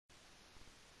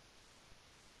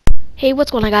Hey,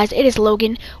 what's going on, guys? It is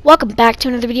Logan. Welcome back to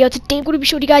another video. Today I'm going to be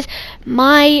showing you guys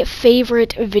my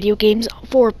favorite video games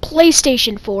for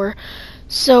PlayStation 4.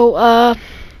 So,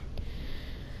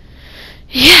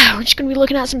 yeah, we're just going to be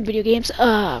looking at some video games.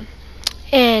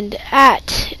 And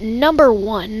at number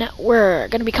 1, we're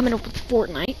going to be coming up with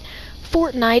Fortnite.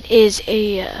 Fortnite is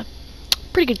a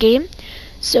pretty good game.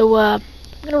 So, I'm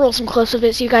going to roll some clips of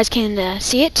it so you guys can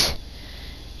see it.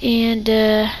 And,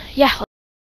 yeah.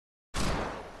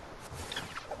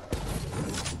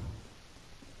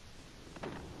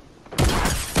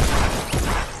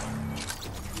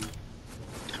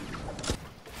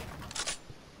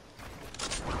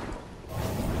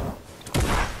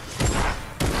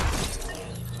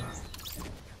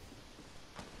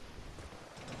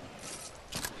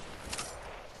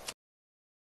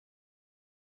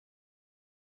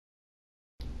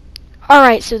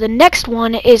 Alright, so the next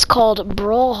one is called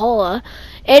Brawlhalla.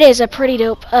 It is a pretty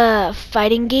dope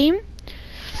fighting game.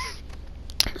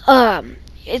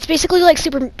 It's basically like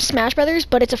Super Smash Brothers,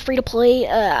 but it's a free-to-play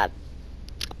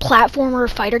platformer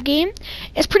fighter game.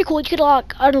 It's pretty cool. You could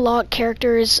unlock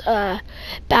characters,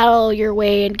 battle your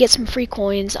way, and get some free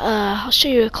coins. I'll show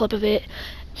you a clip of it.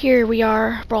 Here we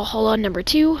are, Brawlhalla number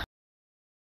 2.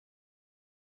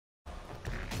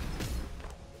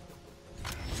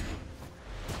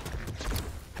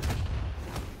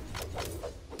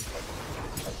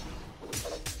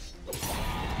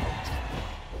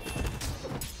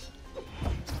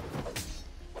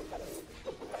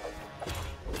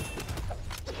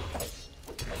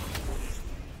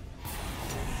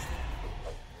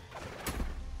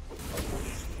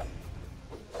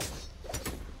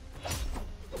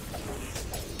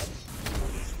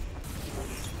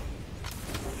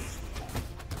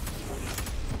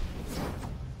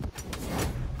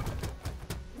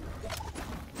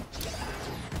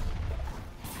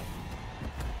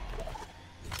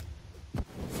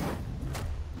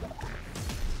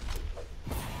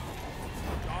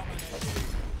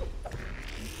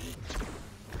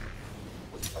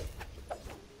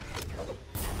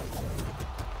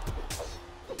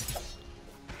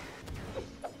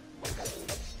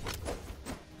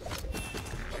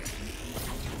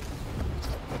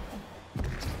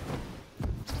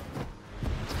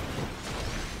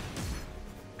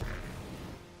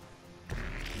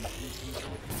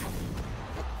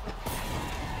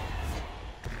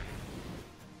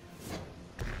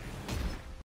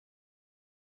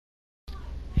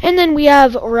 And then we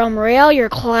have Realm Royale, your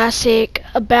classic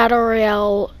battle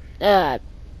royale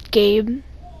game.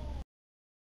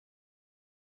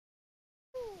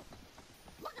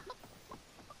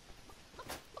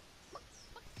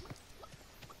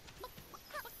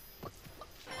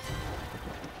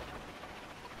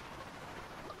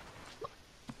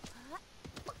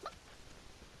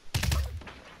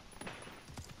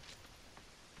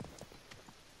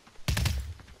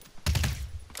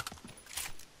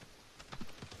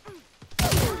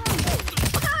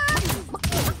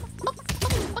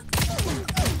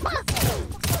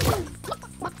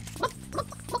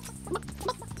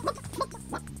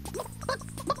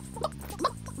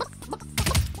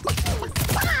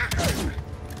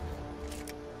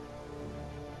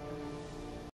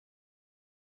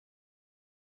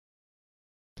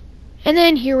 And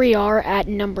then here we are at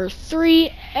number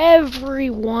 3,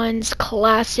 everyone's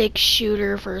classic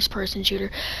shooter, first-person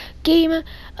shooter game,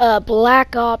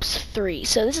 Black Ops 3.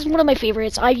 So this is one of my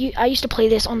favorites. I used to play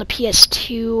this on the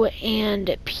PS2 and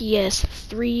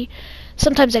PS3,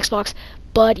 sometimes Xbox.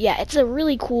 But yeah, it's a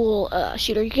really cool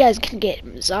shooter. You guys can get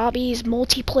zombies,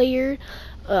 multiplayer,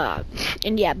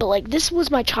 and yeah, but like this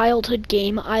was my childhood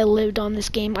game. I lived on this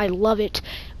game. I love it.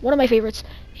 One of my favorites.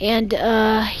 And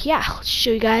yeah, let's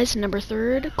show you guys number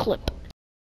 3 clip.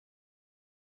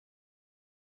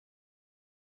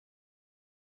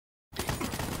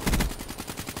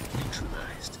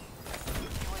 Neutralized.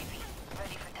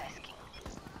 Ready for tasking.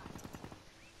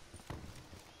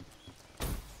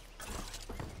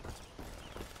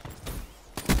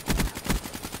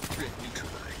 Threat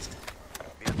neutralized.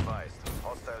 Be advised,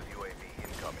 hostile UAV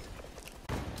incoming.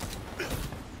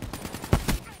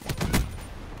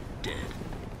 Dead.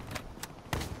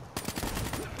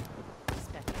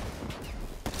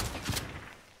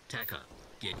 Tack up.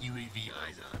 Get UAV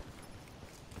eyes on.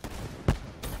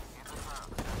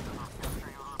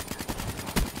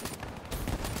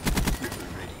 Ripper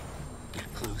ready.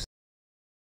 Get close.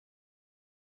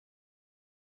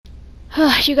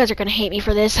 You guys are gonna hate me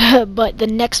for this, but the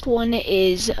next one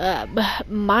is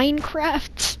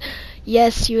Minecraft.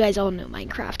 Yes, you guys all know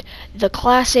Minecraft. The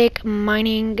classic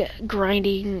mining,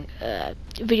 grinding,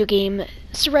 video game,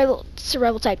 survival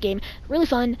type game. Really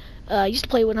fun. Used to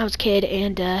play it when I was a kid,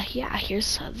 and yeah,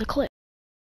 here's the clip.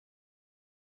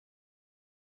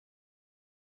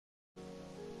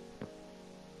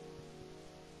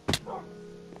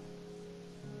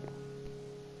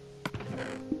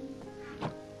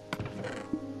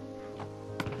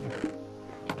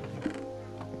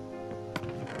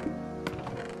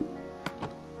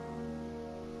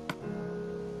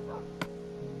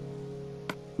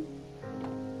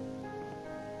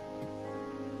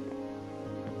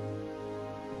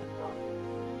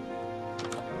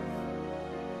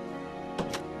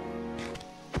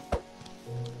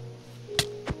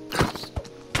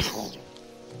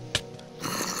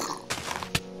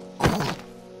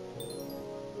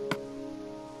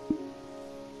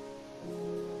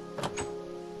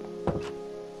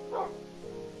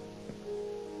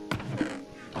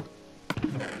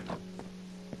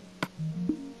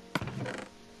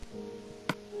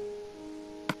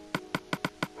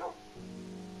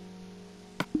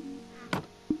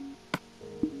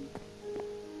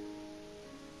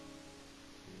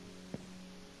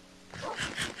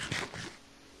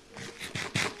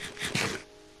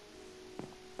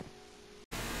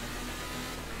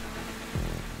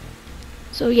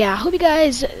 So yeah, I hope you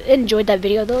guys enjoyed that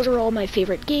video. Those are all my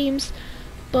favorite games.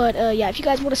 But yeah, if you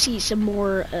guys want to see some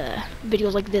more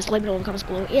videos like this, let me know in the comments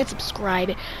below and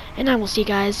subscribe. And I will see you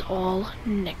guys all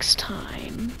next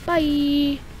time.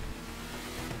 Bye!